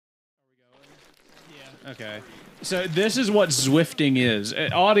Okay. So this is what Zwifting is.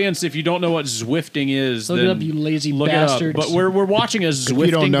 Audience, if you don't know what Zwifting is, Look then it up, you lazy look bastards. it up. But we're watching a Zwifting If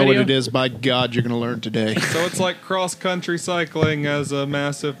you don't know video. what it is, by God, you're going to learn today. So it's like cross-country cycling as a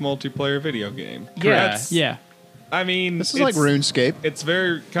massive multiplayer video game. Yeah. That's- Yeah. I mean, This is like RuneScape. It's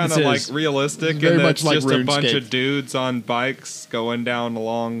very kind This of like is. realistic, It's very and much it's like just a bunch RuneScape. of dudes on bikes going down a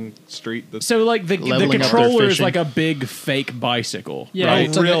long street. That's So like the Leveling up their controller is fishing. like a big fake bicycle. Yeah, right?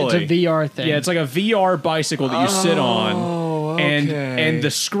 it's, like it's a Really? VR thing. Yeah, it's like a VR bicycle that you sit on, and the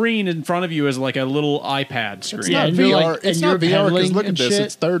screen in front of you is like a little iPad screen. It's Yeah, not and you're VR. like- it's and you're not VR because pedaling look at and this. shit.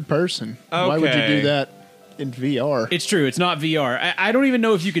 It's third person. Why would you Okay. do that in VR? It's true. It's not VR. I don't even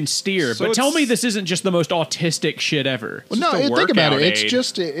know if you can steer. So but tell it's- me this isn't just the most autistic shit ever. Well, no, just a think about it. workout It's aid.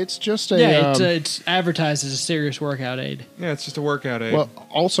 just a. yeah, um, it's advertised as a serious workout aid. yeah, it's just a workout aid. well,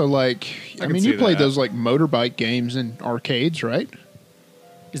 also like I can mean, see you played that. those like motorbike games in arcades, right?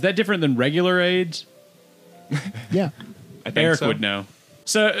 Is that different than regular aids? Yeah. I think Eric so. would know.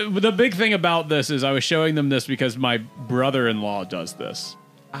 So the big thing about this is I was showing them this because my brother-in-law does this.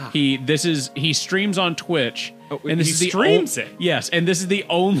 He streams on Twitch, Oh, and this he is the streams it? Yes, and this is the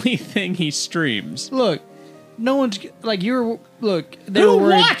only thing he streams. Look, no one's like you were. Look, they Who were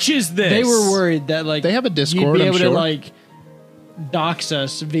worried. watches this? They were worried that like They have a Discord, You'd be I'm able to sure. like dox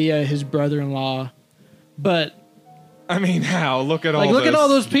us via his brother-in-law, but I mean, how? Look at all. like look at this. all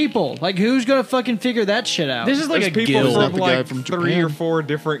those people. Like who's gonna fucking figure that shit out? This is like There's a people guild. Not from the guy like from 3 Japan. or 4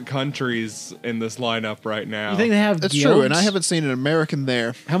 different countries in this lineup right now. you think they have? That's guilds? true, and I haven't seen an American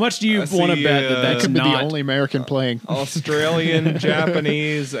there. How much do you I want to see, bet that uh, that's Could be not? the only American playing. Australian,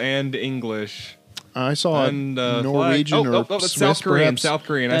 Japanese, and English. I saw And a Norwegian flag. or that's Swiss, South Korean. perhaps. South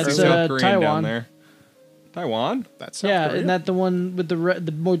Korean. I That's, see South Korean Taiwan. down there. Taiwan? That's South Yeah, Korea. isn't that the one with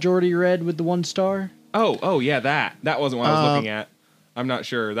the majority red with the 1 star? Oh, yeah, that. That wasn't what I was looking at. I'm not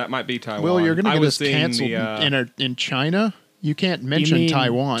sure. That might be Taiwan. Well, you're going to I get was us seeing canceled the, in China. You can't Do you mention mean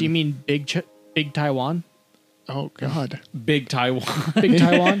Taiwan. Do you mean big Taiwan? Oh God, Big Taiwan. Big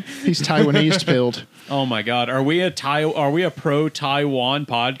Taiwan? he's Taiwanese pilled. Oh my God, are we a pro Taiwan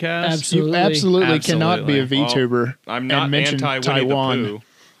podcast? Absolutely. You absolutely cannot be a Absolutely. VTuber I'm not and mention anti-Winnie the Taiwan Pooh.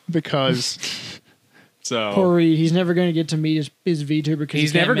 because So Poor Reed. He's never going to get to meet his VTuber because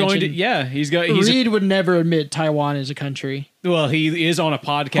He's never going to. Yeah, he's got. He's Reed would never admit Taiwan is a country. well, he is on a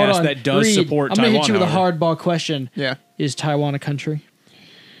Hold podcast on, that does Reed, support I'm Taiwan. gonna hit you with a however. hardball question. yeah. Is Taiwan a country?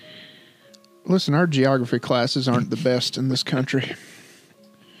 Listen, our geography classes aren't the best in this country.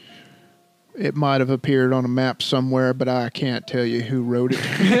 It might have appeared on a map somewhere, but I can't tell you who wrote it.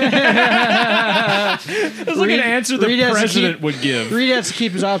 That's like an answer the Reed has to president keep- would give. Reed has to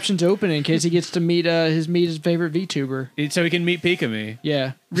keep his options open in case he gets to meet his favorite VTuber. So he can meet Pikami.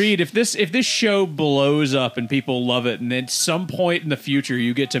 Yeah. Reed, if this show blows up and people love it, and at some point in the future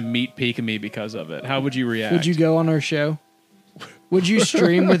you get to meet Pikami because of it, how would you react? Would you go on our show? Would you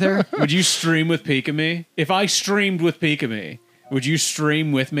stream with her? Would you stream with Pikami? If I streamed with Pikami, would you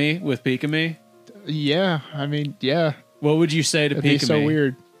stream with me with Pikami? Yeah, I mean, yeah. What would you say to It'd Pikami? be so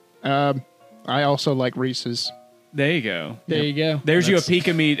weird. I also like Reese's. There you go. There you go. There's you a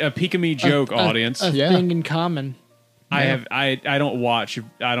Pikami joke, audience. A Yeah. thing in common. I don't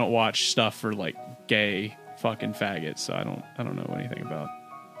watch stuff for like gay fucking faggots, so I don't know anything about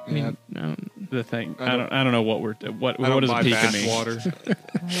I mean, no. the thing. I I don't know what I what don't is a buy bath Pikami? water.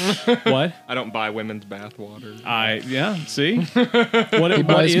 What? I don't buy women's bath water. See what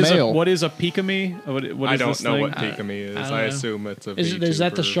buys is mail. what is a Pikami? What I is don't this know thing? what Pikami is. I don't I know. assume it's a Is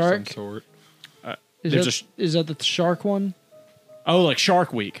that the VTuber of shark? some sort. Is that the shark one? Oh, like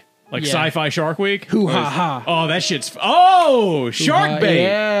Shark Week, like Yeah. Sci-Fi Shark Week. Hoo ha ha. Oh, that shit's shark bait.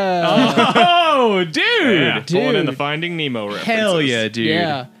 Yeah. Oh, dude. Yeah, pulling in the dude. Finding Nemo references. Hell yeah, dude.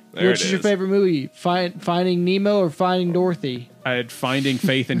 Yeah. There Which it is your is. favorite movie? Finding Nemo or Finding Dorothy? I had Finding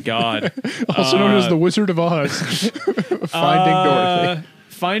Faith in God. Also known as the Wizard of Oz. Finding Dorothy.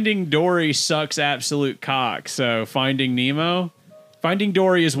 Finding Dory sucks absolute cock. So Finding Nemo. Finding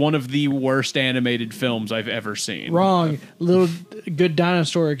Dory is one of the worst animated films I've ever seen. Wrong. Little Good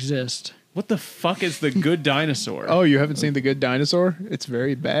Dinosaur exists. What the fuck is The Good Dinosaur? Oh, you haven't seen The Good Dinosaur? It's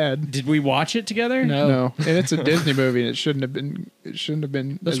very bad. Did we watch it together? No. No, and it's a Disney movie, and it shouldn't have been. It shouldn't have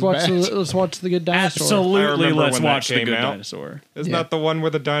been. Let's as watch. bad. Let's watch the Good Dinosaur. I Absolutely, remember let's when that watch The came Good out. Dinosaur. Isn't Yeah. that the one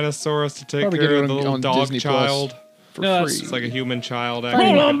where the dinosaur has to take Probably care get it of the on- little on dog Disney Plus. child? for No, free. It's like a human child. Roll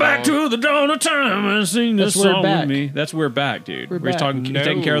acting like on a back dog. to the dawn of time and sing this That's We're song Back. with me. That's We're Back, dude. We're We're back. talking,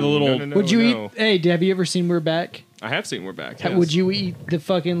 taking care of the little. No, Would you no. eat? Hey, have you ever seen We're Back? I have seen We're Back. Would you eat the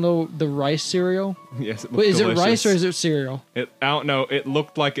fucking the rice cereal? Yes. It Wait, is delicious. it rice or is it cereal? I don't know. It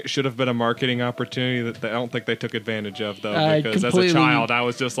looked like it should have been a marketing opportunity that I don't think they took advantage of, though. I Because as a completely- child, I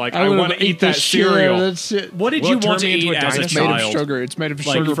was just like, I would've want to eat the that shit out of cereal. that shit. What did Will you it want to turn me eat into a as a dinosaur? It's made of child? sugar. It's made of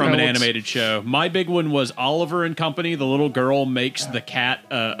Like sugar from an pellets. animated show. My big one was Oliver and Company. The little girl makes the cat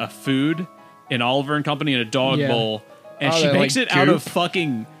a food in Oliver and Company in a dog Yeah. bowl, and Oh, she that, makes like, it out of goop?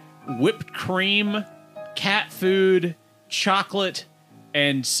 fucking whipped cream, cat food, chocolate,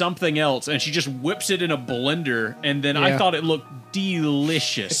 and something else, and she just whips it in a blender, and then I Yeah. thought it looked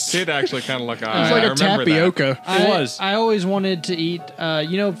delicious. It did actually kind of look. It was like a tapioca. It was. I always wanted to eat, from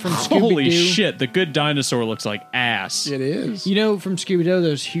Scooby-Doo. Holy shit, the good dinosaur looks like ass. It is. From Scooby-Doo,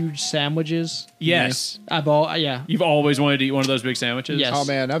 those huge sandwiches? Yes. Yeah. You've always wanted to eat one of those big sandwiches? Yes. Oh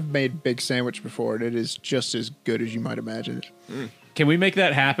man, I've made big sandwich before, and it is just as good as you might imagine. Can we make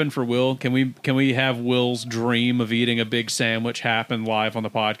that happen for Will? Can we have Will's dream of eating a big sandwich happen live on the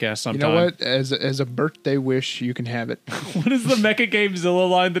podcast You sometime? know what? As a birthday wish, you can have it. What is the Mecha Gamezilla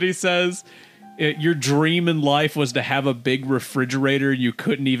line that he says? Your dream in life was to have a big refrigerator. You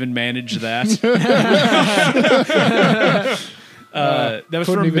couldn't even manage that. That was Couldn't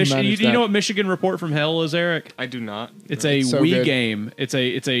from even Michigan. manage You know that. what Michigan Report from Hell is, Eric? I do not. It's a so Wii good. game. It's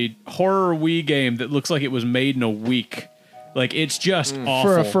a horror Wii game that looks like it was made in a week. Like it's just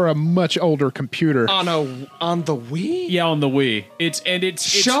awful. For a much older computer. on the Wii. Yeah, on the Wii. It's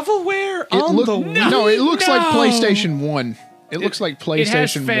Shovelware It on look- the Wii. no, it looks like No. PlayStation 1. It looks like it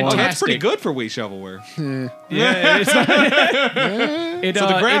has PlayStation 1. Oh, fantastic- that's pretty good for Wii shovelware. Yeah, it's not, it, So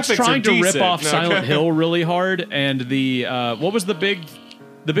the it's graphics trying are to rip decent. off Okay. Silent Hill really hard, and the what was the big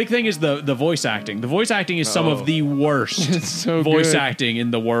thing is the voice acting. The voice acting is some Oh. of the worst It's so voice good. acting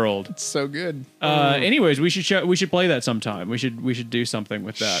in the world. It's so good. Anyways, we should play that sometime. We should do something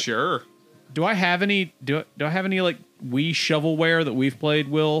with that. Sure. Do I have any do I have any like Wii shovelware that we've played?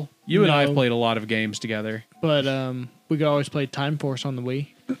 Will you and I have No. played a lot of games together? But we could always play Time Force on the Wii.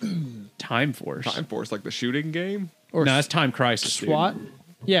 Time Force. Time Force, like the shooting game. Or No, that's Time Crisis. dude. SWAT.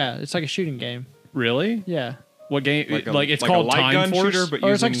 Yeah, it's like a shooting game. Really? Yeah. What game? Like, it's a called light Time gun Force. shooter, but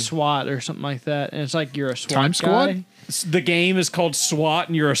Or it's like using SWAT or something like that. And it's like you're a SWAT Time Squad? guy. The game is called SWAT,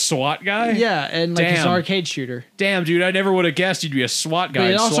 and you're a SWAT guy. Yeah, and like it's an Damn. arcade shooter. Damn, dude, I never would have guessed you'd be a SWAT guy. But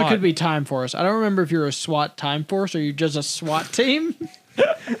it in also SWAT. could be Time Force. I don't remember if you're a SWAT Time Force or you're just a SWAT team.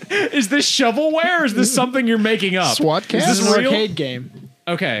 Is this shovelware? Or is this something you're making up? SWAT Is cast? this It's an real? arcade game.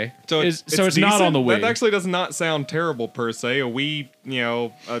 Okay, So it's not decent? on the Wii. That actually does not sound terrible per se. A Wii,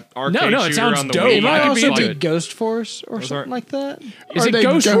 arcade No, it shooter sounds on the dope. Wii. It might I could be also into be it. Ghost Force or Those something aren't- like that. Is Are it they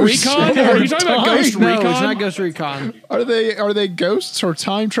Ghost ghosts? Recon? Are you talking about Ghost No, Recon? it's not Ghost Recon. Are they ghosts or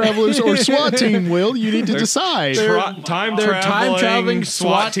time travelers or SWAT team, Will? You need to decide. Time They're time traveling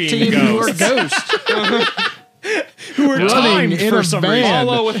SWAT team who are ghosts. Who are Running timed in for a some van. reason?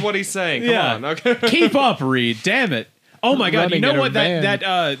 Follow with what he's saying. Come Yeah. on. Okay. Keep up, Reed. Damn it. Oh my god! You Running know in a what?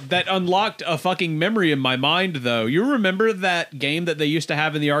 van. That unlocked a fucking memory in my mind, though. You remember that game that they used to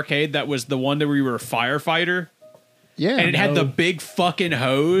have in the arcade? That was the one where you were a firefighter, Yeah. and it had the big fucking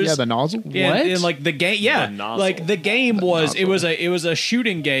hose. yeah, the nozzle. And, What? and like the game, yeah, The nozzle. like the game was it nozzle. was a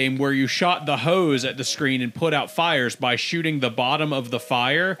shooting game where you shot the hose at the screen and put out fires by shooting the bottom of the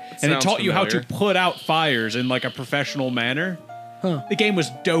fire, and it sounds taught you how to familiar. put out fires in like a professional manner. The game was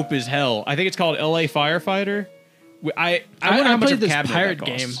dope as hell. I think it's called L.A. Firefighter. I wonder how much played a this cabinet pirate that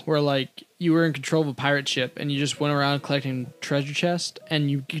game costs. where like you were in control of a pirate ship and you just went around collecting treasure chest and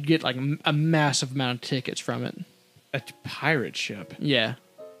you could get like a massive amount of tickets from it. A pirate ship. Yeah,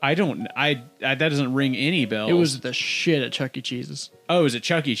 I don't. I that doesn't ring any bells. it was the shit at Chuck E. Cheese's. Oh, is it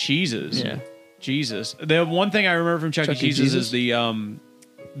Chuck E. Cheese's? Yeah. Jesus. The one thing I remember from Chuck E. Chuck E. Cheese's Cheese's? is the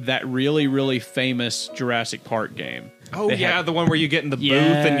that really famous Jurassic Park game. Oh They yeah, had- the one where you get in the booth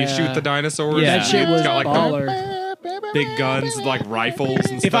and you Yeah. shoot the dinosaurs. Yeah. That shit was It's got like baller. big guns, like rifles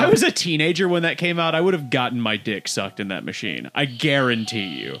and stuff. If I was a teenager when that came out, I would have gotten my dick sucked in that machine. I guarantee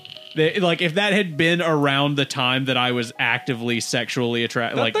you. Like if that had been around the time that I was actively sexually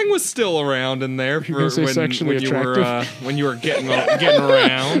attracted, that like thing was still around in there for gonna say when, sexually when you were attractive? when you were getting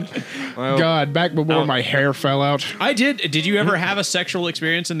around. Well, God, back before my hair fell out. I did. Did you ever have a sexual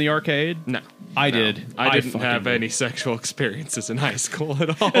experience in the arcade? no. I No. did. I didn't fucking have did. any sexual experiences in high school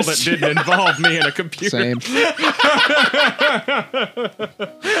at all that didn't involve me in a computer. Same.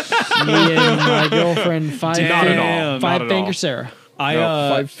 Me and my girlfriend Not at all. Not Five at Finger all. Sarah. I No,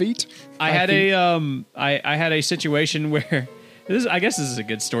 5 feet. I had I had a situation where I guess this is a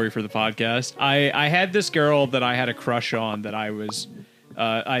good story for the podcast. I had this girl that I had a crush on that I was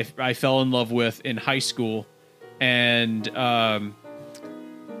I fell in love with in high school, and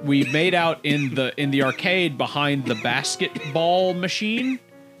we made out in the arcade behind the basketball machine.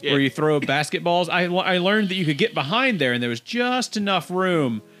 Where you throw basketballs. I learned that you could get behind there, and there was just enough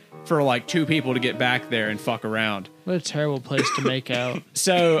room for like 2 people to get back there and fuck around. What a terrible place to make out.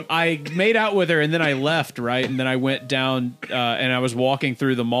 So I made out with her, and then I left, right? And then I went down, and I was walking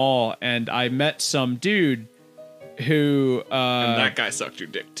through the mall, and I met some dude who... and that guy sucked your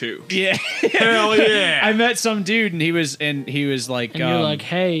dick, too. Yeah. Hell yeah. I met some dude, and he was like... And you're like,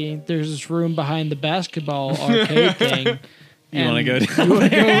 hey, there's this room behind the basketball arcade thing. You want to go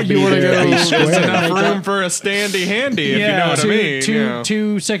down You want to go? There's enough room for a standy handy, if you know what I mean.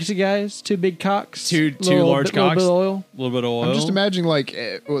 Two sexy guys, 2 big cocks, Two large cocks. Little bit of oil. A little bit of oil. I'm just imagining like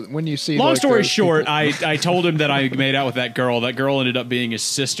when you see. Long like, story those short, people- I told him that I made out with that girl. That girl ended up being his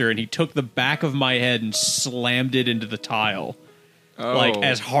sister, and he took the back of my head and slammed it into the tile, like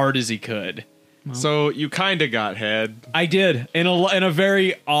as hard as he could. So you kind of got head. I did in a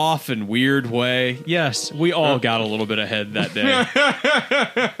very off and weird way. Yes, we all got a little bit of head that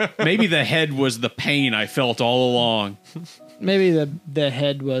day. Maybe the head was the pain I felt all along. Maybe the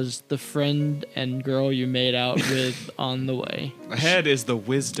head was the friend and girl you made out with on the way. The head is the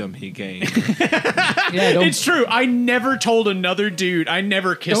wisdom he gained. Yeah, don't, It's true. I never told another dude. I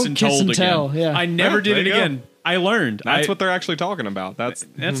never kissed Don't and kiss told and again. tell, yeah. I never Yeah, did there it you go. again. I learned. That's what they're actually talking about. That's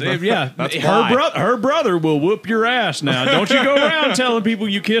yeah. That's Her brother will whoop your ass now. Don't you go around telling people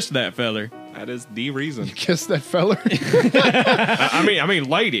you kissed that feller. that is the reason. kiss that feller. I mean,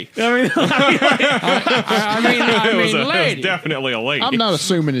 lady. I mean, It was definitely a lady. I'm not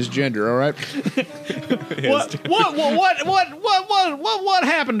assuming his gender. All right. what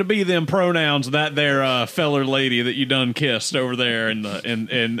happened to be them pronouns that there feller lady that you done kissed over there in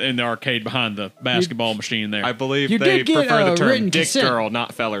the arcade behind the basketball machine there? I believe You they did get, prefer the term written dick consent. girl,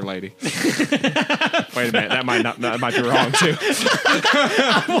 not feller lady. Wait a minute, that might be wrong too.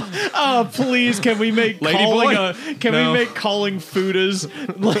 Oh, please, can we make Lady calling boy? we make calling Fudas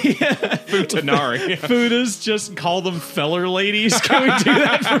Futanari. Fudas just call them feller ladies? Can we do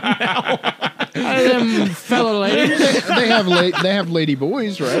that from now on? them fellow ladies. they have lady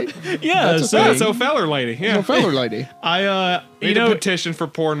boys, right? Yeah, That's a so thing. So feller lady. Yeah. No feller lady. I We you need a know petition for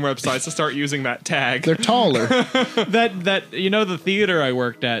porn websites to start using that tag. They're taller. that you know the theater I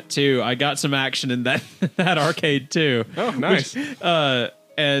worked at too. I got some action in that that arcade too. Oh, nice.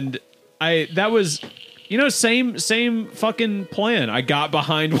 And that was, you know, same fucking plan. I got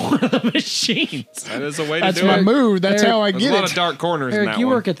behind one of the machines. That is a way to That's do my it. move. That's Eric, how I There's a get lot it. of dark corners in Eric, that you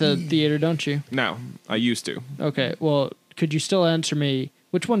one. work at the theater, don't you? No, I used to. Okay, well, could you still answer me?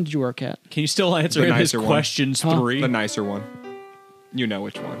 Which one did you work at? Can you still answer The him his nicer one. questions Huh? 3? The nicer one. You know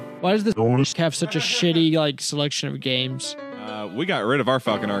which one. Why does this have such a shitty selection of games? We got rid of our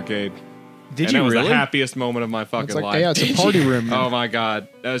fucking arcade. Did and you that was really? the happiest moment of my fucking It's like, life. yeah, it's a party room. Oh my god.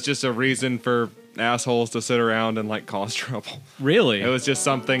 That was just a reason for assholes to sit around and cause trouble. Really? It was just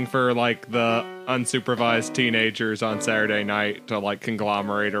something for the unsupervised teenagers on Saturday night to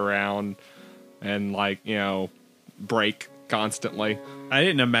conglomerate around and break constantly. I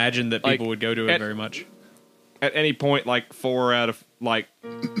didn't imagine that people would go to it at- very much. At any point, 4 out of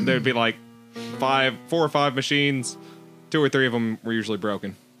there'd be 4 or 5 machines. 2 or 3 of them were usually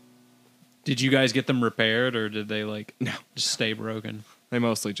broken. Did you guys get them repaired, or did they No. just stay broken? They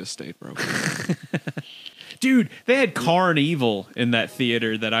mostly just stayed broken. Dude, they had Carnival in that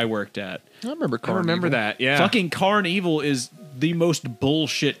theater that I worked at. I remember. I remember that. Yeah. Fucking Carnival is the most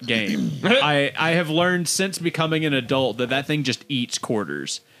bullshit game. I have learned since becoming an adult that thing just eats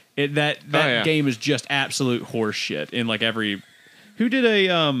quarters. That yeah. game is just absolute horse shit in every. Who did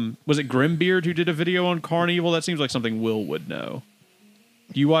was it Grimbeard who did a video on Carnival? That seems like something Will would know.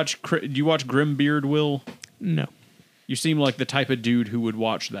 Do you watch Grimbeard, Will? No. You seem like the type of dude who would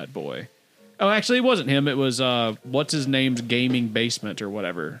watch that boy. Oh, actually, it wasn't him. It was what's his name's gaming basement or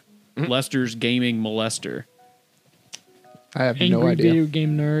whatever. Lester's gaming molester. I have Angry no idea. video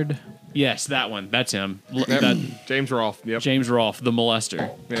game nerd. Yes, that one. That's him. James Rolfe. Yep. James Rolfe, the molester,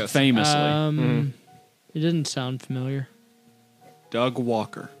 Yes. famously. It didn't sound familiar. Doug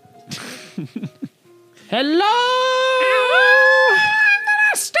Walker. Hello! I'm the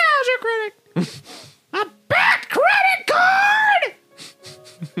nostalgia critic. A bad credit card.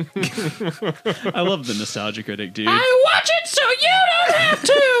 I love the nostalgia critic, dude. I watch it so you don't have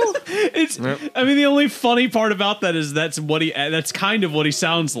to! It's. I mean, the only funny part about that is that's kind of what he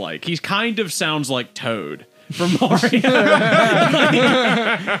sounds like. He kind of sounds like Toad from Mario.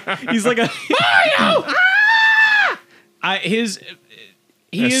 He's like a Mario.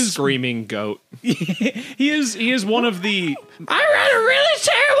 He is screaming goat. he is one of the. I ran a really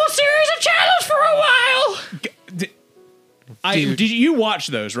terrible series of channels for a while! Did you watch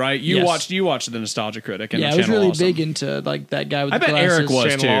those? Right? You Yes. watched the Nostalgia Critic. And Yeah, the I was Channel really Awesome. big into like that guy with I the bet glasses. Eric was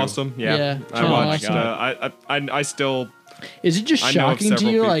Channel too. Awesome. Yeah, I Channel watched. Awesome. I still. Is it just I know of shocking to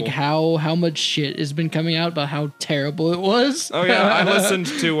several you like people. how much shit has been coming out about how terrible it was? Oh yeah, I listened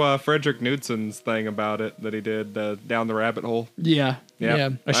to Frederick Knudson's thing about it that he did Down the Rabbit Hole. Yeah. Yeah. Yeah.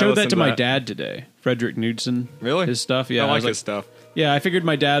 I showed that listened to to my that. dad today. Frederick Knudsen. Really? His stuff. Yeah, I like was his stuff. Yeah, I figured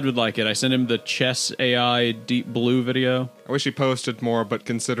my dad would like it. I sent him the Chess AI Deep Blue video. I wish he posted more, but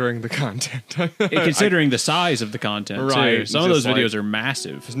considering the content, Considering the size of the content, too. Right, Some of those just videos like- are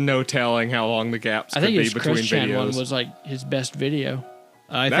massive. there's no telling how long the gaps I could think be his between Chris Chan videos. one was like his best video.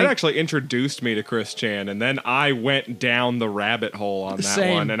 I That think actually introduced me to Chris Chan, and then I went down the rabbit hole on that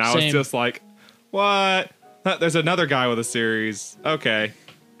Same, one, and I was same. just like, "What? There's another guy with a series. Okay,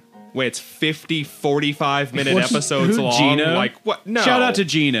 wait, it's 50, 45-minute What's- episodes who, long. Gino? Like what? No. shout out to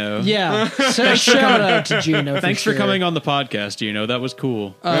Gino. Yeah. So shout out to Gino. Thanks for coming on the podcast, Gino. That was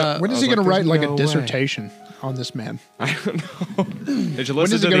cool. When is I was he going to like, write there's like no a way. dissertation on this man? Did you When listen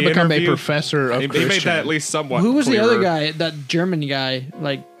is he to going the to become a interview? professor of He Christian? made that at least somewhat. Who was the other clearer. guy? That German guy,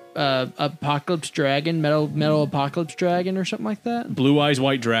 like Apocalypse Dragon, Metal Apocalypse Dragon, or something like that. Blue Eyes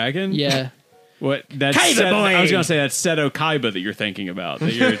White Dragon. Yeah. What? That's Kaiba boy! I was gonna say that's Seto Kaiba that you're thinking about.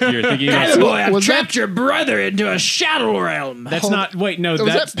 That you're thinking about. boy, I've was trapped your brother into a shadow realm. That's not. Wait, no. Was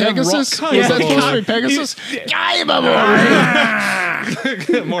that's that Pegasus? the Was rock- that supposed to be Pegasus? Kaiba boy!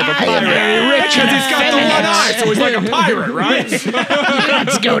 More of a pirate. Because he's got the one eye, so he's like a pirate, right?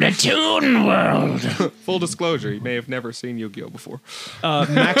 Let's go to Toon World. Full disclosure, you may have never seen Yu-Gi-Oh before.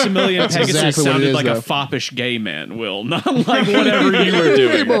 Maximilian Pegasus exactly what it sounded is, like though. a foppish gay man. Will not like whatever you were Hey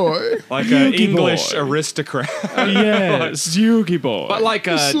doing. boy! Like an Yugi English boy. aristocrat. Yes, Yugi boy. But like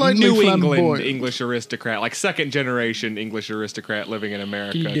a Slightly New England flamboyant. English aristocrat, like second generation English aristocrat living in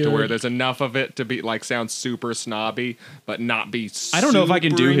America, Can you do to where it? there's enough of it to be like sound super snobby, but not be. I don't know if I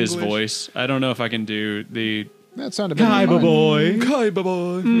can do super his English. voice. I don't know if I can do the That sounded better than mine. boy. Kaiba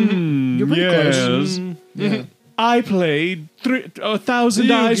boy. You're pretty close. Yes. I played 1,000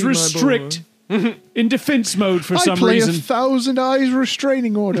 Yugi, Eyes my Restrict in defense mode for I some play reason. 1,000 Eyes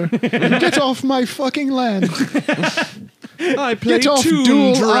restraining order. Get off my fucking land. I played Get off Toon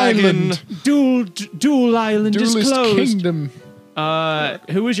Dual Dragon. Island. Dual Island is Duelist closed. Kingdom.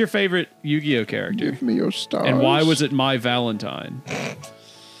 Who was your favorite Yu-Gi-Oh character? Give me your stars. And why was it My Valentine?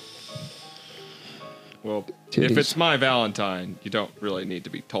 Well, Titties. if it's my Valentine, you don't really need to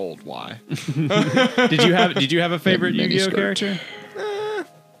be told why. Did you have a favorite mini Yu-Gi-Oh skirt. character?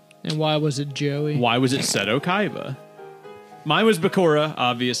 And why was it Joey? Why was it Seto Kaiba? Mine was Bakura,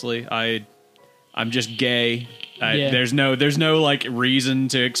 obviously. I'm just gay. Yeah. There's no like reason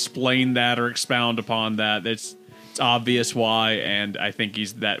to explain that or expound upon that. It's obvious why, and I think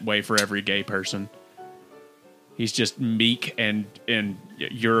he's that way for every gay person. He's just meek and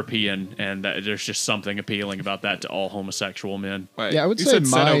European, and there's just something appealing about that to all homosexual men. Wait, Yeah, I would you say said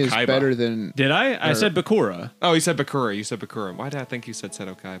Mai Seto is Kaiba. better than Did I? I said Bakura. Oh, you said Bakura. You said Bakura. Why did I think you said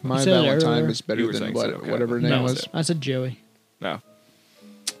Seto Kaiba? My said it Valentine earlier. is better You were than saying what, Seto Kaiba. whatever her That name was was. it. I said Joey. No.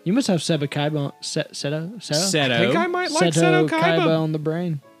 You must have Seba Kaiba. Seto? Seto. I think I might like Seto Kaiba. on the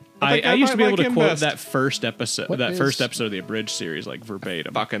brain. I think I used to be might able to like him quote best. that first episode, What is- of the Abridged series, like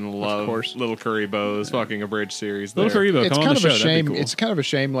verbatim. Fucking love course. Little Kuribo's fucking abridged series. Little there. Kuribo, It's come on kind the of show. a That'd shame. be cool. It's kind of a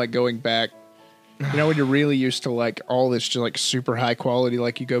shame, like going back. You know, when you're really used to like all this, just like super high quality,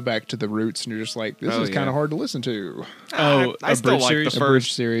 like you go back to the roots, and you're just like, this Oh, is kind yeah. of hard to listen to. Oh, I still Abridged like series? the Abridged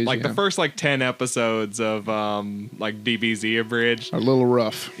first series, like yeah. the first like 10 episodes of like DBZ abridged. A little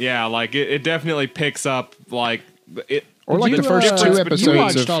rough, Yeah, like it definitely picks up like it. or like You, the first uh, two you episodes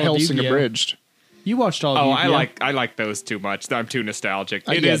watched of all of Helsing Yu-Gi-Oh! Abridged. You watched all of Oh, Yu-Gi-Oh! I like those too much. I'm too nostalgic.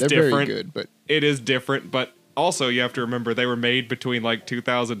 It Yeah, is they're different. very good, but It is different, but also you have to remember they were made between like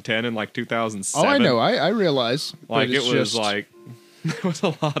 2010 and like 2007. oh, I know, I realize. but Like it it's was just- like there was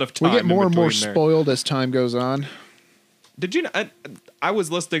a lot of we time. get more in and more between there. spoiled as time goes on. Did you? I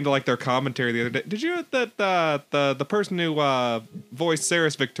was listening to like their commentary the other day. Did you know that the person who voiced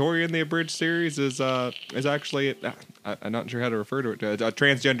Saris Victoria in the abridged series is actually I'm not sure how to refer to it, a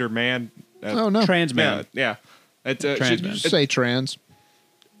transgender man. Oh no, Trans Yeah, man. yeah. It's Trans man. just say trans.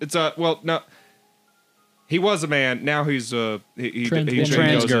 it's well no. He was a man. Now he's he Trans goes woman.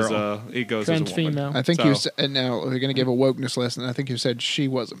 Trans as girl. he goes Trans as a woman. female. I think So- you said, and now we're going to give a wokeness lesson. I think you said she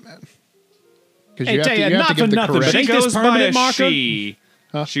was a man. Because Hey, you have tell to, ya, you have not to give for the nothing, but correct. ain't She this goes by permanent a marker? she.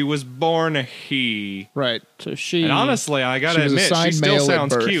 Huh? She was born a he. Right. So she. And honestly, I gotta She was admit, she assigned still male at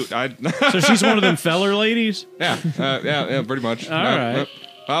sounds birth. cute. So she's one of them feller ladies. Yeah, pretty much. All right.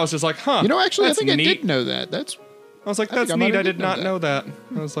 I was just like, huh. You know, actually, that's I think neat. I did know that. That's I was like, I think that's I might neat. have I did did know not that. know that.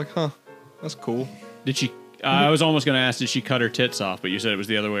 I was like, huh, that's cool. Did she? I was almost going to ask, did she cut her tits off? But you said it was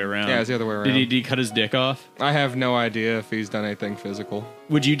the other way around. Yeah, it's the other way around. Did he cut his dick off? I have no idea if he's done anything physical.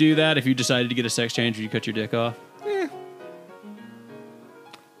 Would you do that if you decided to get a sex change? Would you cut your dick off?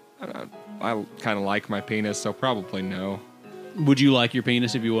 I kind of like my penis, so probably no. Would you like your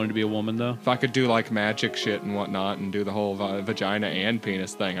penis if you wanted to be a woman, though? If I could do like magic shit and whatnot and do the whole vagina and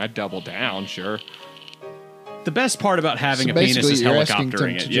penis thing, I'd double down, sure. The best part about having So a penis basically, is you're asking helicoptering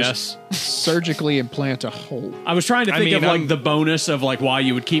him it, to yes? surgically implant a hole. I was trying to think of like I'm- the bonus of like why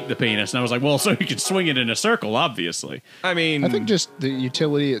you would keep the penis, and I was like, well, so you can swing it in a circle, obviously. I mean, I think just the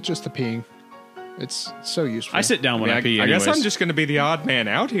utility, just the peeing. It's so useful. I sit down when I pee I anyways. guess I'm just going to be the odd man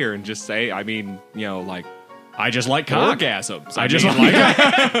out here and just say, I mean, like I just like cock. orgasms. I just mean,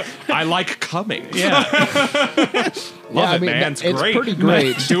 like I like coming. Yeah. Love it, man. It's great. pretty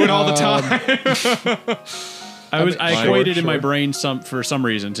great. Do it all the time. I Sure, equated in my sure. brain for some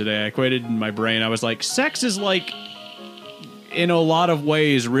reason today. I equated in my brain. I was like, sex is like, in a lot of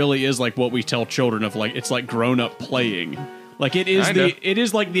ways, really is like what we tell children of like it's like grown up playing. Like it is Kinda. it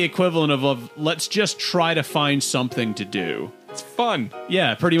is like the equivalent of let's just try to find something to do. It's fun.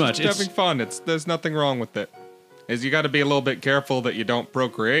 Yeah, pretty much. It's having fun. There's nothing wrong with it. Is you got to be a little bit careful that you don't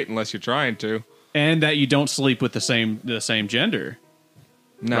procreate unless you're trying to. And that you don't sleep with the same gender.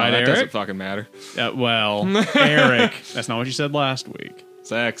 No, Right, that Eric? doesn't fucking matter. Well, Eric, that's not what you said last week.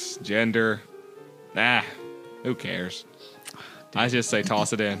 Sex, gender, who cares? I just say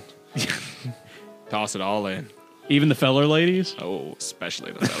toss it in. Toss it all in. Even the feller ladies. Oh,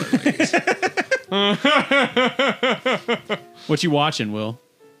 especially the feller ladies. What you watching, Will?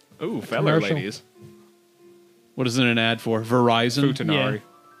 Ooh, feller Commercial. ladies. What is it an ad for? Verizon. Futanari. Yeah.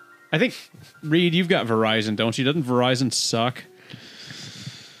 I think Reed, you've got Verizon, don't you? Doesn't Verizon suck?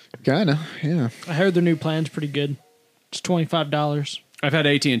 Kinda, yeah. I heard their new plan's pretty good. It's $25. I've had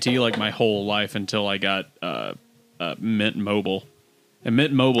AT&T like my whole life until I got Mint Mobile, and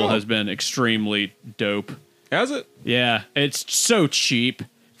Mint Mobile has been extremely dope. Has it? Yeah, it's so cheap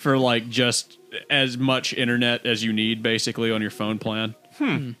for like just as much internet as you need basically on your phone plan.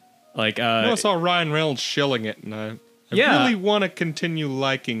 Like I saw Ryan Reynolds shilling it, and I Yeah. really want to continue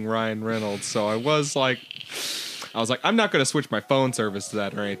liking Ryan Reynolds. So I was like, I'm not going to switch my phone service to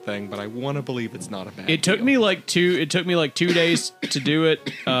that or anything, but I want to believe it's not a bad. it took deal. me like 2 days to do it,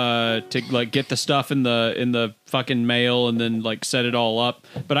 to like get the stuff in the fucking mail and then like set it all up.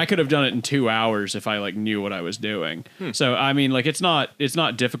 But I could have done it in 2 hours if I like knew what I was doing. So I mean, like it's not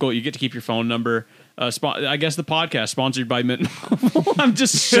difficult. You get to keep your phone number. I guess the podcast sponsored by Mint Mobile. I'm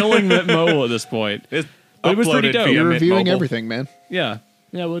just shilling Mint Mobile at this point. It's But it was pretty uploaded dope. via You're Mint reviewing Mobile. everything, man. Yeah.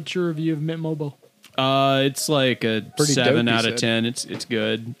 Yeah, what's your review of Mint Mobile? It's like a Pretty 7 dope, out you of said. 10. It's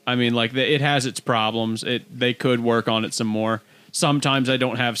good. I mean, like it has its problems. They could work on it some more. Sometimes I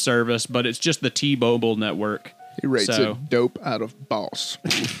don't have service, but it's just the T-Mobile network. He rates So- it dope out of boss.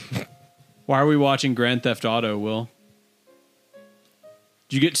 Why are we watching Grand Theft Auto, Will?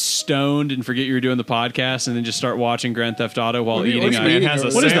 Did you get stoned and forget you were doing the podcast and then just start watching Grand Theft Auto while What are you- eating what a are you eating has a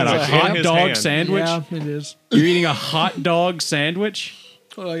over what is that, a sandwich in hot his dog hand. sandwich? Yeah, it is. You're eating a hot dog sandwich?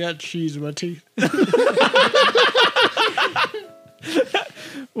 Oh, I got cheese in my teeth.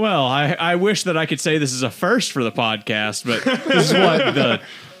 Well, I wish that I could say this is a first for the podcast, but this is what, the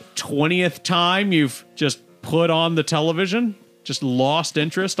 20th time you've just put on the television? Just lost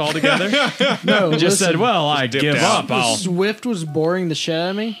interest altogether? No, Just said, listen, well, I dipped give out. up. I'll, Swift was boring the shit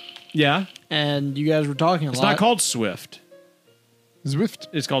out of me, yeah. and you guys were talking a It's lot. not called Swift. Zwift.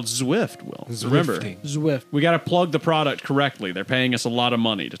 It's called Zwift, Will. Remember, Zwift. we got to plug the product correctly. They're paying us a lot of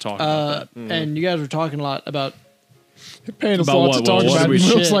money to talk about that. And you guys were talking a lot about, You're paying us About lots what, to talk what about. do we- It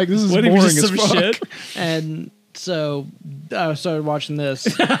looks shit. like this is What, boring even just as some fuck. shit? and so I started watching this.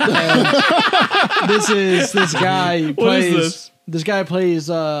 And this guy What is plays. this? This guy plays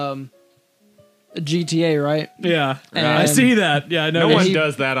GTA, right? Yeah, And- I see that. Yeah, I know. No one he-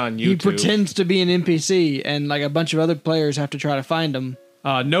 does that on YouTube. He pretends to be an NPC, and like a bunch of other players have to try to find him.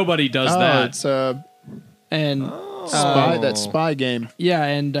 Nobody does Oh, that. it's And spy, that spy game. yeah,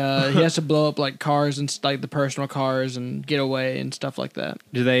 and he has to blow up like cars and like the personal cars and get away and stuff like that.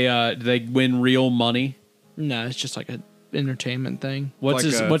 Do they win real money? No, it's just like a entertainment thing. What's Like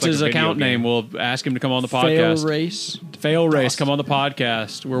his a- What's like his a video account name? game. We'll ask him to come on the Fail podcast. race. Fail Race, come on the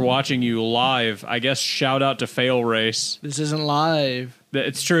podcast. We're watching you live. I guess shout out to Fail Race. This isn't live.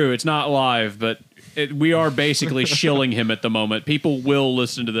 It's true. It's not live, but we are basically shilling him at the moment. People will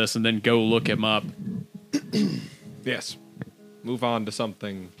listen to this and then go look him up. Yes. Move on to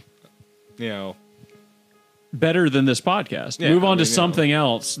something, Better than this podcast. Yeah, Move on I mean, to you know. something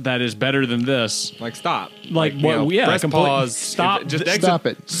else that is better than this. like stop. Like what? Yeah, press complete- pause. Stop. Just exit. Stop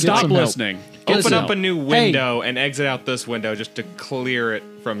it. Get Stop some help. listening. Get Open Listen. up a new window and exit out this window just to clear it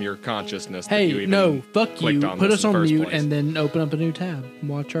from your consciousness. that you Hey, even no, fuck you. clicked on Put this us in the on first mute place. and then open up a new tab.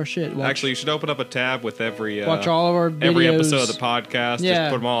 Watch our shit. Watch, Actually, you should open up a tab with every watch all of our videos. every episode of the podcast. Yeah.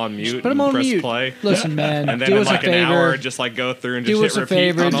 Just put them all on mute. Just put them and on press mute. play. Listen, man, And then do in us like a an favor. hour, just like go through and just Do hit us a repeat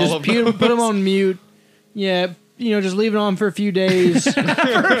favor. on all Just of put those. them on mute. Yeah, just leave it on for a few days. For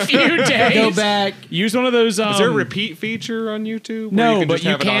a few days. Go back. Use one of those. Is there a repeat feature on YouTube? where No, you can but just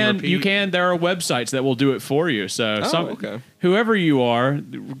you have it on can. repeat? You can. There are websites that will do it for you. So, okay. whoever you are,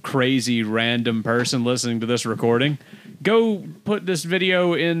 crazy random person listening to this recording, go put this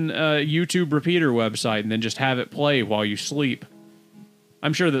video in a YouTube repeater website and then just have it play while you sleep.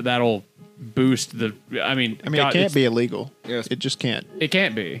 I'm sure that'll boost the. I mean, I mean, God, it can't be illegal. Yes. It just can't. It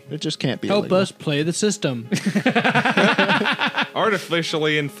can't be. It just can't be Help illegal. us play the system.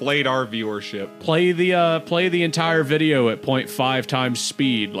 Artificially inflate our viewership. Play the entire video at 0.5 times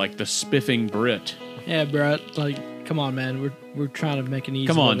speed, like the spiffing Brit. Yeah, bro. Like, come on, man. We're trying to make an easy.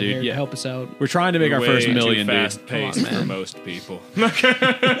 Come on, living dude, here. yeah. Help us out. We're trying to make our Way first too million, dude. fast paced Come on, for man. most people.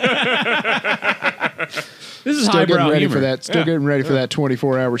 This is Still getting highbrow ready humor. for that. Still Yeah. getting ready for that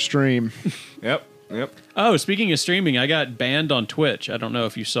 24-hour stream. Yep. Oh, speaking of streaming, I got banned on Twitch. I don't know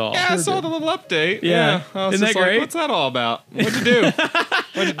if you saw. Yeah, I saw the little update. Yeah. I was Isn't just that like, great? what's that all about? What'd you do?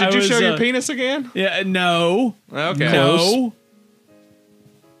 Did I you was, show your penis again? Yeah, no. Okay. No.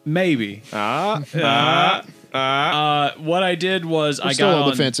 Maybe. Ah. What I did was I Still got on on.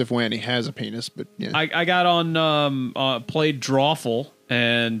 the fence if Wanny has a penis, but yeah. I got on played Drawful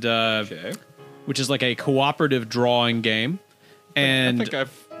and Okay. which is like a cooperative drawing game. And I think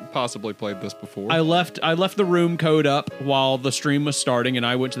I've possibly played this before. I left the room code up while the stream was starting, and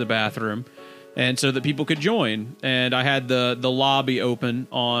I went to the bathroom, and so that people could join. And I had the lobby open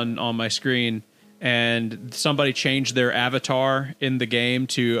on my screen, and somebody changed their avatar in the game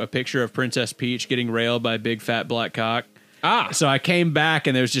to a picture of Princess Peach getting railed by a big fat black cock. So I came back,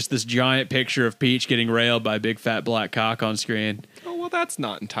 and there's just this giant picture of Peach getting railed by a big fat black cock on screen. Oh, well, that's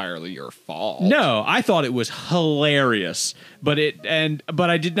not entirely your fault. No, I thought it was hilarious, but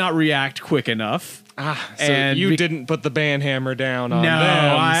I did not react quick enough. So And you be- didn't put the banhammer down on No,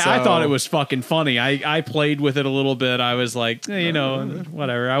 them. I so- thought it was fucking funny. I played with it a little bit. I was like,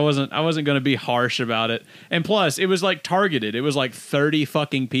 whatever. I wasn't going to be harsh about it. And plus, it was like targeted. It was like 30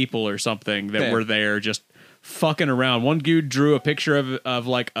 fucking people or something that Yeah. were there just fucking around. One dude drew a picture of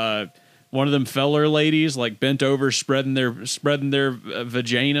like one of them feller ladies like bent over spreading their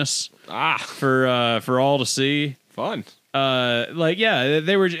vaginas for all to see. fun.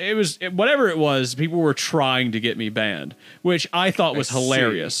 Whatever it was, people were trying to get me banned, which I thought was I see.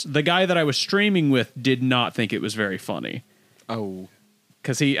 hilarious. The guy that I was streaming with did not think it was very funny Oh.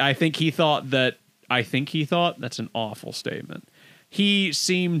 because I think he thought that's an awful statement. He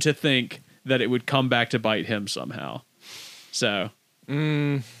seemed to think that it would come back to bite him somehow. So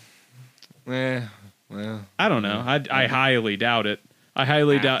Well. I don't know. I highly doubt it. I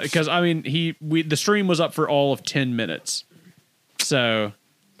highly doubt because I mean the stream was up for all of 10 minutes. So,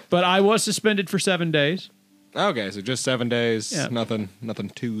 but I was suspended for 7 days. Okay, so just 7 days. Yeah. Nothing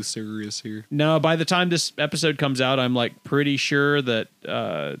too serious here. No, by the time this episode comes out, I'm like pretty sure that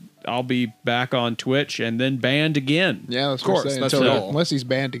I'll be back on Twitch and then banned again. Yeah, that's Of course, what I'm saying, that's until the the- goal. unless he's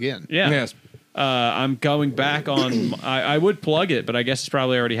banned again. Yeah. Yes. I'm going back on. I would plug it, but I guess it's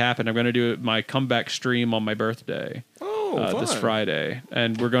probably already happened. I'm going to do my comeback stream on my birthday this fun. Friday,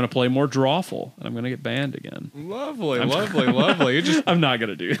 and we're going to play more Drawful, and I'm going to get banned again. Lovely. You just I'm not going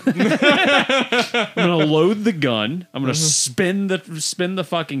to do that. I'm going to load the gun. I'm going to spin the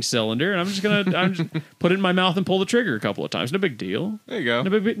fucking cylinder, and I'm just put it in my mouth and pull the trigger a couple of times. No big deal. there you go.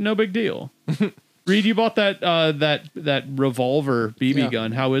 No big deal. Reed, you bought that revolver BB Yeah.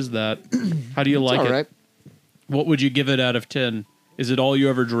 gun. How is that? How do you like All it? right. What would you give it out of 10? Is it all you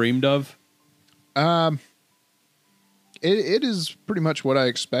ever dreamed of? It is pretty much what I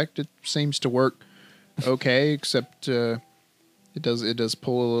expect. It seems to work okay, except it does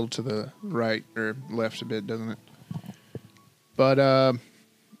pull a little to the right or left a bit, doesn't it? But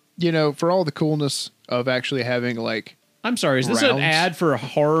for all the coolness of actually having like I'm sorry, is this an Rounds? ad for a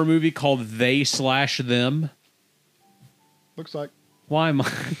horror movie called They/Them? looks like Why am I?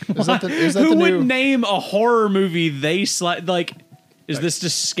 Is that the Who would new- name a horror movie like? Is this to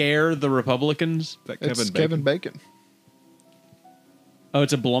scare the Republicans? Is that it's Kevin Kevin Bacon. Oh,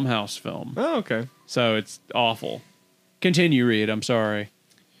 it's a Blumhouse film, Oh, okay. so it's awful. Continue, Reed. I'm sorry.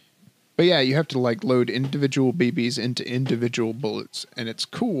 But yeah, you have to like load individual BBs into individual bullets, and it's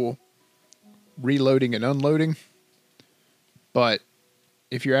cool reloading and unloading. But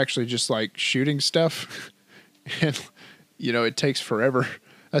if you're actually just like shooting stuff, and it takes forever.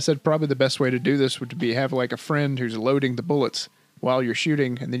 I said probably the best way to do this would be have like a friend who's loading the bullets while you're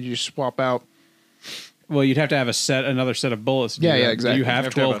shooting, and then you just swap out. Well, you'd have to have another set of bullets. to do Yeah, that. exactly. Do you have You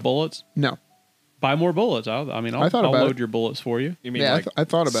have to have 12 bullets? No. Buy more bullets. I'll I thought about load it. your bullets for you. You mean Yeah, like I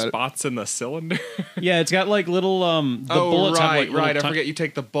thought about it. spots in the cylinder? Yeah, it's got like little the bullets have like little I forget you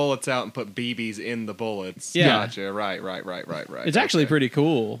take the bullets out and put BBs in the bullets. Yeah. Gotcha. Right. It's actually pretty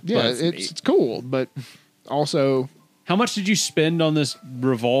cool. Yeah, But it's cool, but also How much did you spend on this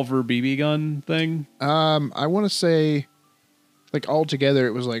revolver BB gun thing? I want to say like altogether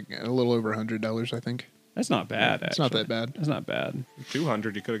it was like a little over $100, I think. That's not bad. It's not actually. that bad. That's not bad.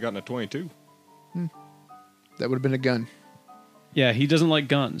 200. You could have gotten a 22. That would have been a gun. Yeah, he doesn't like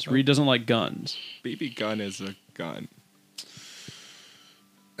guns. Reed doesn't like guns. BB gun is a gun.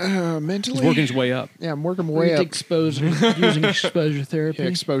 Mentally, He's working his way up. Yeah, I'm working my way Reed up. using exposure therapy. Yeah,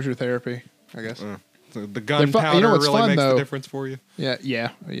 exposure therapy, I guess. So the They're gunpowder you know what's really fun, makes though? the difference for you. Yeah.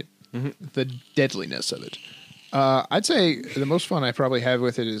 The deadliness of it. I'd say the most fun I probably have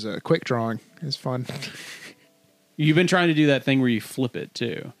with it is quick drawing. It's fun. You've been trying to do that thing where you flip it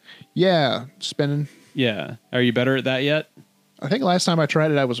too. Yeah, spinning. Yeah. Are you better at that yet? I think last time I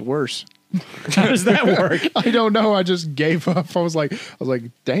tried it, I was worse. How does that work? I don't know. I just gave up. I was like,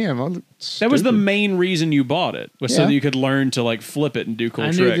 damn. That was the main reason you bought it, was so Yeah. that you could learn to like flip it and do cool I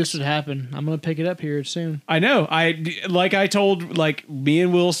tricks. knew this would happen. I'm gonna pick it up here soon. I know. I told, like me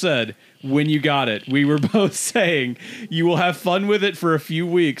and Will said when you got it, we were both saying you will have fun with it for a few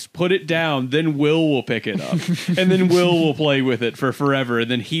weeks, put it down, then will pick it up, and then will play with it for forever,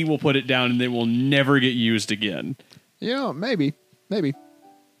 and then he will put it down, and it will never get used again. Yeah, maybe.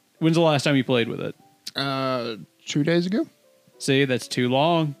 When's the last time you played with it? 2 days ago. See, that's too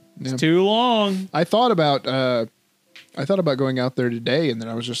long. Yeah. It's too long. I thought about going out there today, and then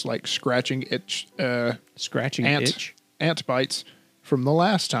I was just like scratching itch, Scratching itch. ant bites from the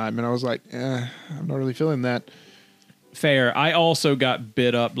last time, and I was like, I'm not really feeling that. Fair. I also got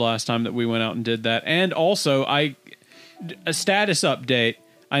bit up last time that we went out and did that, and also a status update.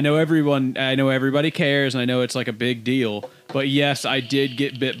 I know everybody cares, and I know it's like a big deal, but yes, I did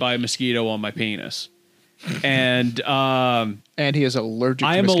get bit by a mosquito on my penis, and And he is allergic.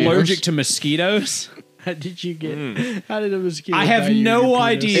 I to am mosquitoes. allergic to mosquitoes. How did you get? How did a mosquito? I have bite you no in your penis?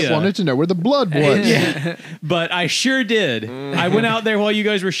 idea. It wanted to know where the blood was. Yeah, but I sure did. I went out there while you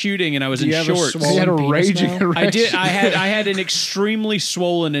guys were shooting, and I was Do in you have a shorts. swollen He had a penis raging now? I did. I had an extremely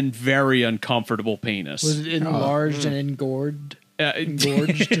swollen and very uncomfortable penis. Was it enlarged and engorged?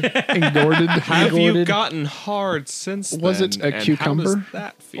 Engorged. Engorded. Have you Engorded. gotten hard since Was then? it a and how cucumber does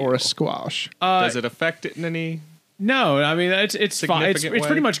that feel? or a squash? Does it affect it in any? No, I mean it's fine. It's Significant way?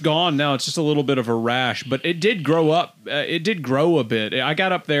 pretty much gone now. It's just a little bit of a rash, but it did grow up. It did grow a bit. I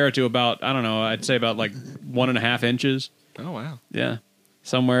got up there to about, I don't know, I'd say about like 1.5 inches. Oh wow. Yeah,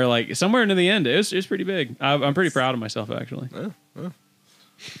 somewhere into the end. It was pretty big. I'm pretty proud of myself actually.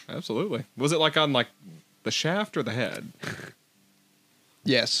 Absolutely. Was it like on like the shaft or the head?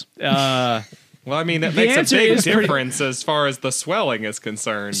 Yes. Well, I mean, that The makes a answer big is pretty- difference as far as the swelling is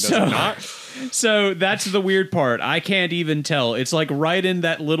concerned, does So- it not? So that's the weird part. I can't even tell. It's like right in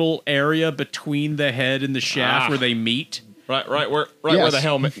that little area between the head and the shaft Ah. where they meet. Right where Yes. the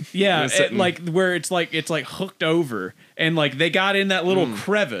helmet. Yeah, is sitting. like where it's like hooked over, and like they got in that little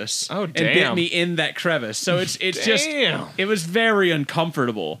crevice Oh, and bit damn. me in that crevice. So it's just Damn. it was very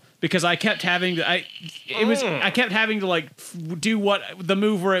uncomfortable because I kept having to I kept having to like do what the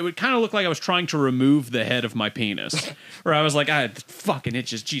move where it would kind of look like I was trying to remove the head of my penis, where I was like, I fucking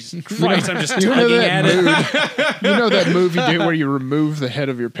itches, Jesus Christ, I'm just You know tugging at that it. move. You know that move you do where you remove the head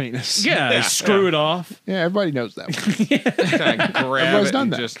of your penis. Yeah, screw it off. Yeah, everybody knows that one. Kind of grab Everybody's it done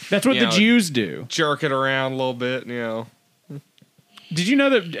and that. just That's what you the know, Jews do. jerk it around a little bit. You know, Did you know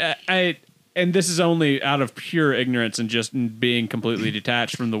that and this is only out of pure ignorance and just being completely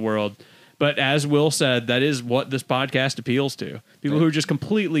detached from the world, but as Will said, that is what this podcast appeals to. People who are just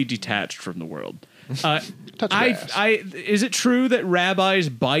completely detached from the world. Touch grass. Is it true that rabbis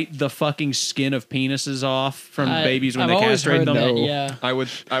bite the fucking skin of penises off from babies when I've they always castrate heard them? that, No. yeah. I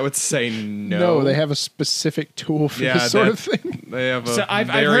would say no. No, they have a specific tool for Yeah, this sort that- of thing. They have a So I've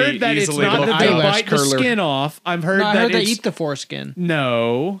very heard that it's easily not that looked they up- Eyelash bite the curler. skin off. I've heard No, I that heard they it's eat the foreskin.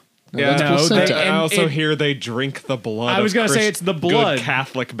 no. Yeah, that's No, placenta. they- I also and- hear they drink the blood. I was of gonna say it's the blood. Good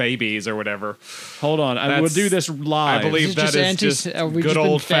Catholic babies or whatever. Hold on, I will That's- do this live. I believe Is it that just is anti- just have we good just been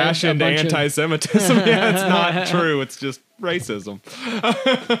old fed a fashioned bunch of- anti-Semitism. Yeah, it's not true. It's just racism.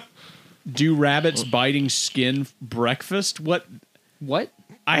 Do rabbits biting skin breakfast? What? What?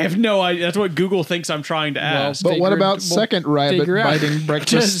 I have no idea. That's what Google thinks I'm trying to ask. But what about second rabbit figure out. biting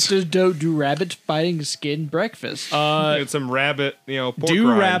breakfast? do rabbits biting skin breakfast? Get some rabbit, pork Do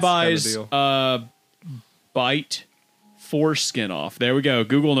rinds rabbis kind of deal. bite foreskin off? There we go.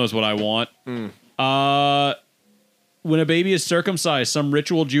 Google knows what I want. When a baby is circumcised, some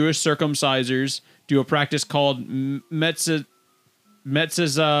ritual Jewish circumcisers do a practice called metzah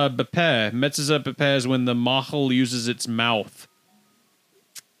bepeh. Metzah bepeh is when the machal uses its mouth.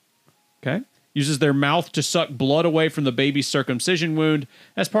 Okay. Uses their mouth to suck blood away from the baby's circumcision wound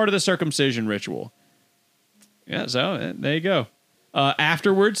as part of the circumcision ritual. Yeah, so there you go.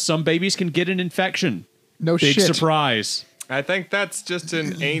 Afterwards, some babies can get an infection. No Big shit. surprise. I think that's just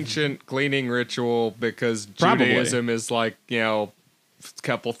an ancient cleaning ritual because Probably. Judaism is like, a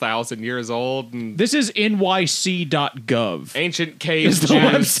couple thousand years old. And This is nyc.gov. ancient cave Is the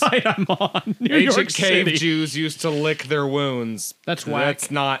Jews. website I'm on. New York Ancient cave City. Jews used to lick their wounds. That's whack.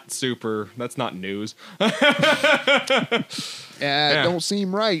 That's not news. Yeah, it don't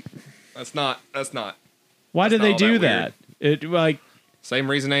seem right. That's not. Why did That's they not do all that? that It Same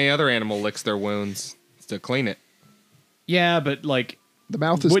reason any other animal licks their wounds. It's to clean it. yeah, but like The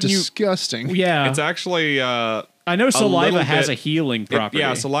mouth is Wouldn't you- disgusting. yeah. It's actually I know saliva little has bit- a healing property.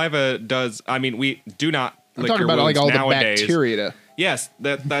 yeah, saliva does. I mean, we do not I'm lick talking your about like wounds all nowadays. the bacteria. Yes,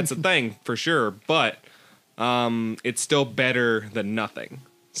 that's a thing for sure, but it's still better than nothing.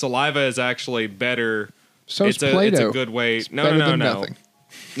 Saliva is actually better. So is It's Play-Doh. a good way. It's No, better no, than no, nothing.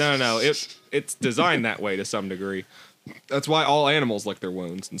 no. It's designed that way to some degree. That's why all animals lick their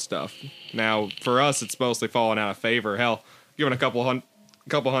wounds and stuff. Now, for us, it's mostly fallen out of favor. Hell, given a couple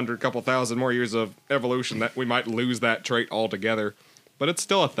thousand more years of evolution, that we might lose that trait altogether. But it's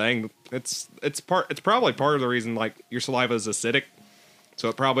still a thing. It's probably part of the reason like your saliva is acidic, so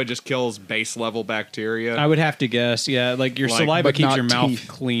it probably just kills base level bacteria. I would have to guess. Yeah, like your Like, saliva but keeps not your mouth teeth.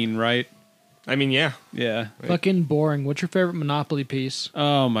 clean, right? I mean, yeah. Yeah. Fucking boring. What's your favorite Monopoly piece?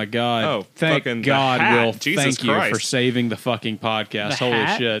 Oh my God. Oh, thank fucking the God, hat. Will. Jesus Thank you Christ. for saving the fucking podcast. The Holy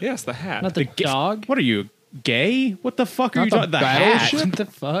hat? shit. Yes, the hat. Not the ga- dog? What are you, gay? What the fuck are Not you the talking? The battleship? hat. What the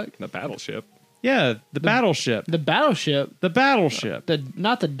fuck? the battleship. Yeah, the battleship. The battleship. The battleship.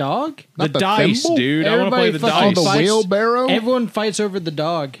 Not the dog? The Not the dice, thimble? dude. I want to play Everybody the fucking Oh, dice. the fights- wheelbarrow? Everyone fights over the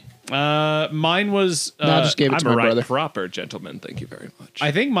dog. Mine was. No, I just gave it to I'm a my right brother. proper gentleman. Thank you very much.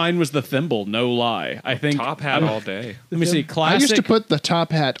 I think mine was the thimble. No lie. I think Top hat all day. Let me see. I Classic. used to put the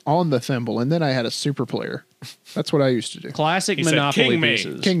top hat on the thimble, and then I had a super player. That's what I used to do. classic He said, Monopoly "King me."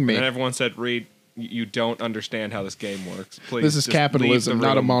 pieces. King me. And everyone said, "Reed, you don't understand how this game works. Please, This is just leave capitalism, the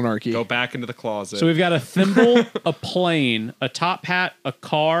not a room. monarchy." Go back into the closet." So we've got a thimble, a plane, a top hat, a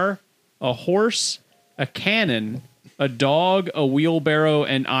car, a horse, a cannon, a dog, a wheelbarrow,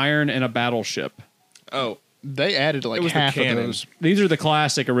 an iron, and a battleship. oh, They added like It was the half of cannon. those. These are the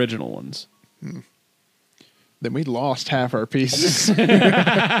classic original ones. Then we lost half our pieces.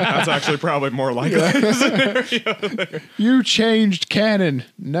 that's actually probably more like it. You changed canon.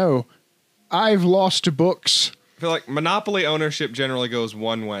 No, I've lost books. I feel like Monopoly ownership generally goes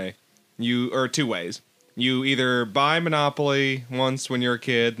one way, or two ways. You either buy Monopoly once when you're a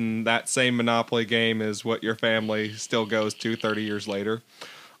kid, and that same Monopoly game is what your family still goes to 30 years later,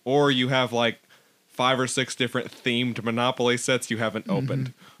 or you have like 5 or 6 different themed Monopoly sets you haven't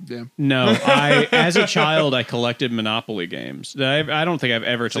opened. Yeah. No, as a child, I collected Monopoly games. I don't think I've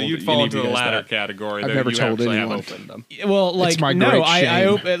ever So told you'd any fall of into you the guys latter that. category. I've though never you told actually anyone. have opened them. Well, like my no,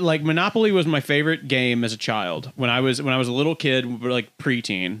 great like Monopoly was my favorite game as a child. When I was a little kid, like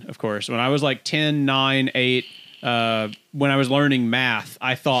preteen, of course. When I was like 10, 9, 8, when I was learning math,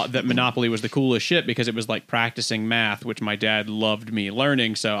 I thought that Monopoly was the coolest shit because it was like practicing math, which my dad loved me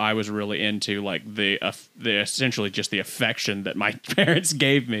learning. So I was really into like the essentially just the affection that my parents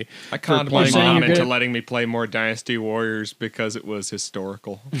gave me. I for playing contemplated saying on you're into good- letting me play more Dynasty Warriors because it was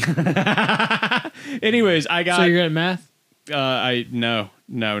historical. Anyways, I got So you're good at math? no,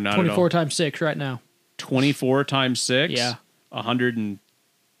 not at all. 24 times 6 right now. 24 times 6? Yeah.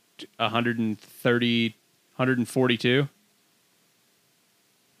 130, 142?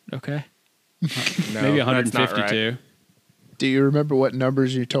 Okay. No, Maybe that's not 152. right. Do you remember what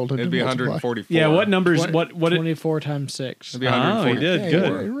numbers you told him It'd to be multiply? 144. Yeah, what numbers? Twen- What? 24 times 6. It'd be Oh, he 144. did. Yeah,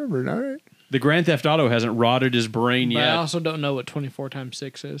 Good. I remember. All right. The Grand Theft Auto hasn't rotted his brain But I yet. also don't know what 24 times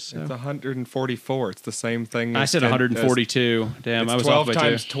 6 is. So. It's 144. It's the same thing. I as said 10 142. Damn, It's I was 12 off by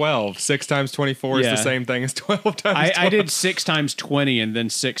times 2. 12. 6 times 24 is Yeah. the same thing as 12 times 12. I did 6 times 20 and then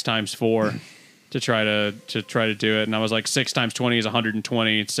 6 times 4 to try to do it, and I was like 6 times 20 is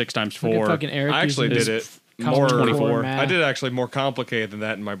 120. 6 times Look at 4. fucking Eric I actually using did his it Common more. Core 24. math. I did it actually more complicated than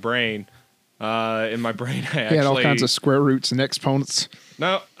that in my brain. I He had all kinds of square roots and exponents.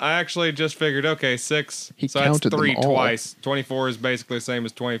 No, I actually just figured, okay, 6. He so that's counted them 3 all. twice. 24 is basically the same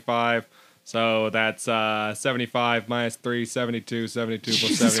as 25. So that's 75 minus 3, 72. 72 plus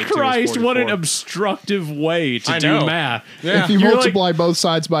Jesus 72 Christ, is what an 44. obstructive way to I do know. math. Yeah. If you You're multiply both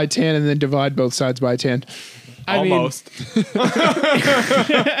sides by 10 and then divide both sides by 10. I mean, Almost. No,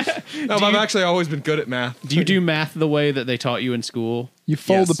 but I've actually always been good at math. do you do math the way that they taught you in school? You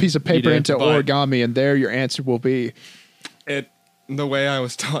fold Yes, a piece of paper do, into but- origami, and there your answer will be. The way I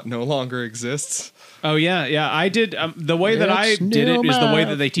was taught no longer exists. Oh yeah, yeah. I did. The way that I It's did it new is the way math.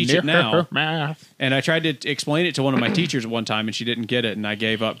 that they teach it now. Math. And I tried to explain it to one of my teachers at one time, and she didn't get it, and I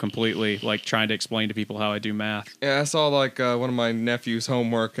gave up completely, like trying to explain to people how I do math. Yeah, I saw like one of my nephew's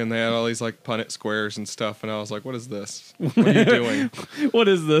homework, and they had all these like Punnett squares and stuff, and I was like, "What is this? What are you doing?" What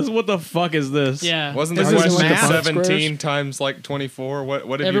is this? What the fuck is this? Yeah. Wasn't the Is this question like the Punnett 17 squares? times like 24? What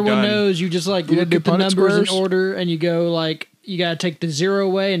have Everyone you done? knows you just like You look didn't at do the Punnett numbers in squares? order and you go like you gotta take the 0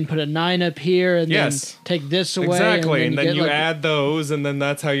 away and put a 9 up here and Yes. then take this away. Exactly, and then get, you like, add those, and then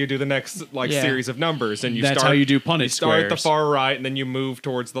that's how you do the next like Yeah. series of numbers. And you That's start, how you do Punnett you start at the squares. far right, and then you move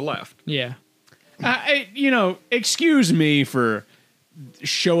towards the left. Yeah. Excuse me for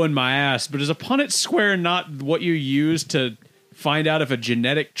showing my ass, but is a Punnett square not what you use to find out if a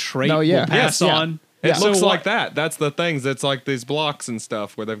genetic trait No, yeah. will pass Yes, yeah. on? It So looks what- like that. That's the things. It's like these blocks and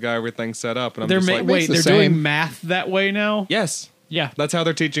stuff where they've got everything set up, and I'm They're just ma- like, wait, the they're same. doing math that way now? yes, Yeah. that's how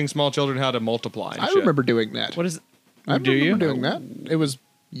they're teaching small children how to multiply. And I shit. remember doing that. What is? I do remember you? doing that. It was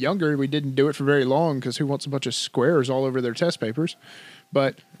younger. We didn't do it for very long because who wants a bunch of squares all over their test papers?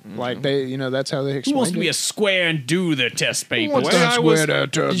 But like they, that's how they Who explained wants to be it. a square and do the test paper? What's way that I was- square to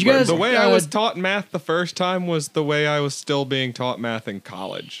test Did you guys- The way I Uh, was taught math the first time was the way I was still being taught math in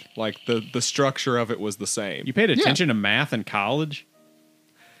college. Like the structure of it was the same. You paid attention to math in college?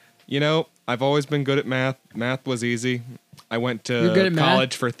 I've always been good at math. Math was easy. I went You're good to at math?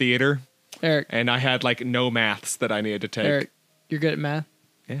 college for theater, Eric, and I had like no maths that I needed to take. Eric, you're good at math?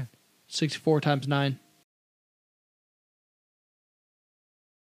 Yeah. 64 times 9.